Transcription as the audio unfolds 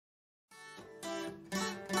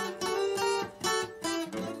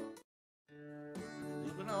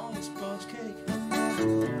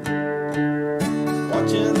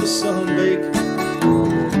the sun bake.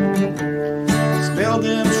 Smell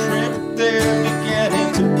them shrimp, they're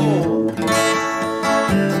beginning to boil.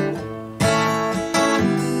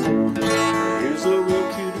 Here's a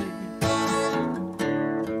real cutie,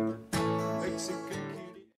 Mexican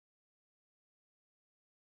cutie.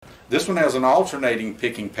 This one has an alternating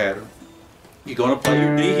picking pattern. You're going to play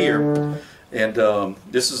your D here, and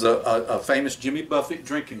this is a famous Jimmy Buffett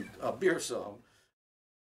drinking beer song.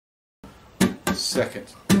 Second,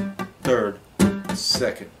 third,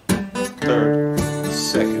 second, third,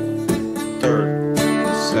 second, third,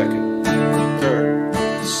 second, third,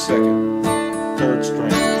 second, third string,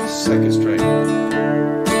 second string.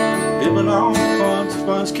 Living on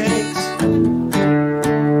sponge cakes,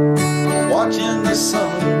 watching the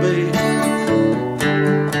sun bake.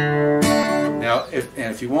 Now,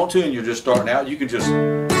 if you want to, and you're just starting out, you can just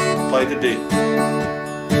play the D.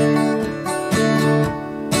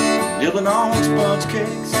 Living on sponge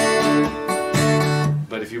cakes.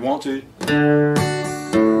 But if you want to,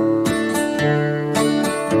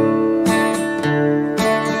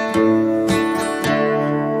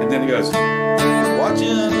 and then it goes,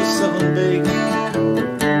 watching the sun bake.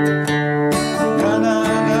 Na na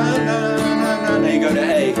na na na na. Now you go to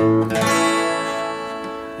A.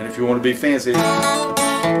 And if you want to be fancy,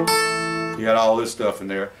 you got all this stuff in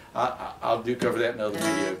there. I'll cover that in another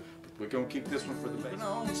video. We're going to keep this one for the base.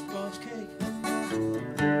 On sponge cake,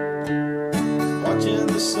 watching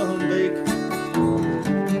the sun bake.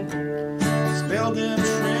 Smell them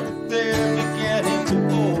shrimp, they're beginning to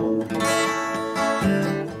boil.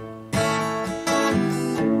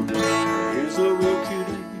 Here's a real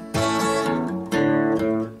cutie,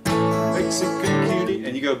 Mexican cutie,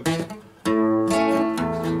 and you go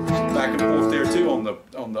back and forth there too on the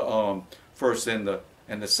first and the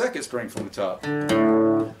second string from the top.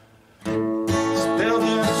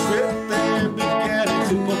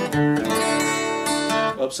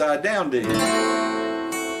 Upside down D. Like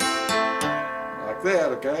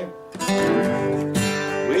that, okay?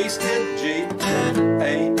 Wasted G,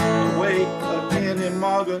 A, away again in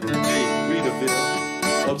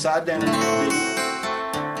Margaritaville. Upside down D.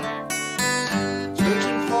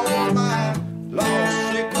 Searching for my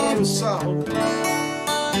lost shaker of salt.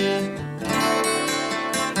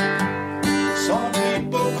 Some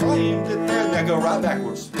people claim that they're gonna go right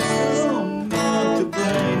backwards. I'm not to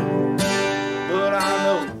blame, but I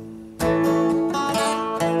know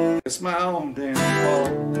it's my own damn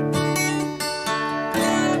fault.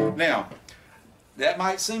 Now, that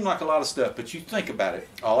might seem like a lot of stuff, but you think about it.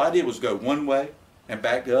 All I did was go one way and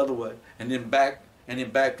back the other way, and then back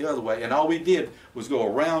the other way, and all we did was go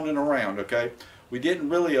around and around. Okay, we didn't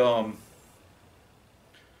really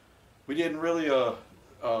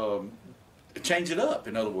change it up.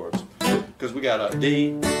 In other words, because we got a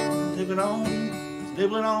D, nibbling on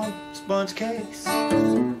sponge cakes. D,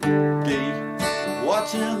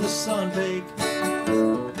 watching the sun bake.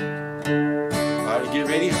 Alright, get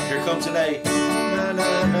ready. Here comes an A. Na,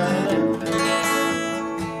 na, na, na.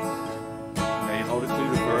 Now you hold it through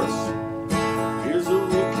the verse. Here's a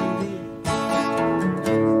real cutie.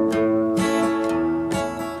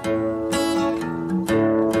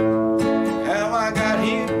 How I got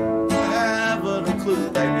here, I haven't a clue.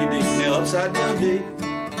 Back to D. Now upside down D.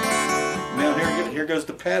 Now here goes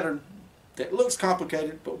the pattern that looks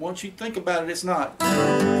complicated, but once you think about it, it's not. G, A,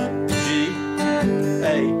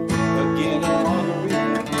 again in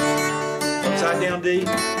Margaritaville. Upside down D.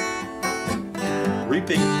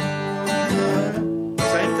 Repeat.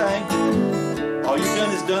 Same thing. All you've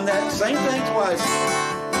done is done that same thing twice.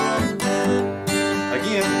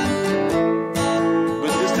 Again.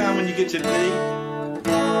 But this time when you get to D,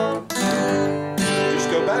 just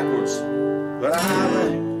go backwards. But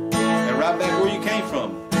and right back where you came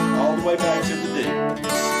from. All the way back to the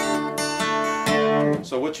D.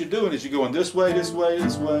 So what you're doing is you're going this way, this way,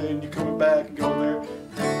 this way, and you're coming back and going there.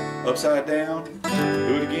 Upside down,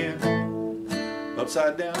 do it again.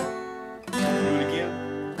 Upside down, do it again.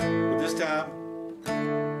 But this time,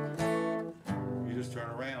 you just turn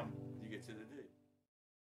around, you get to the D.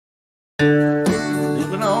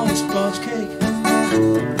 Living on sponge cake,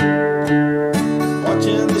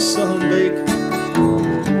 watching the sun bake.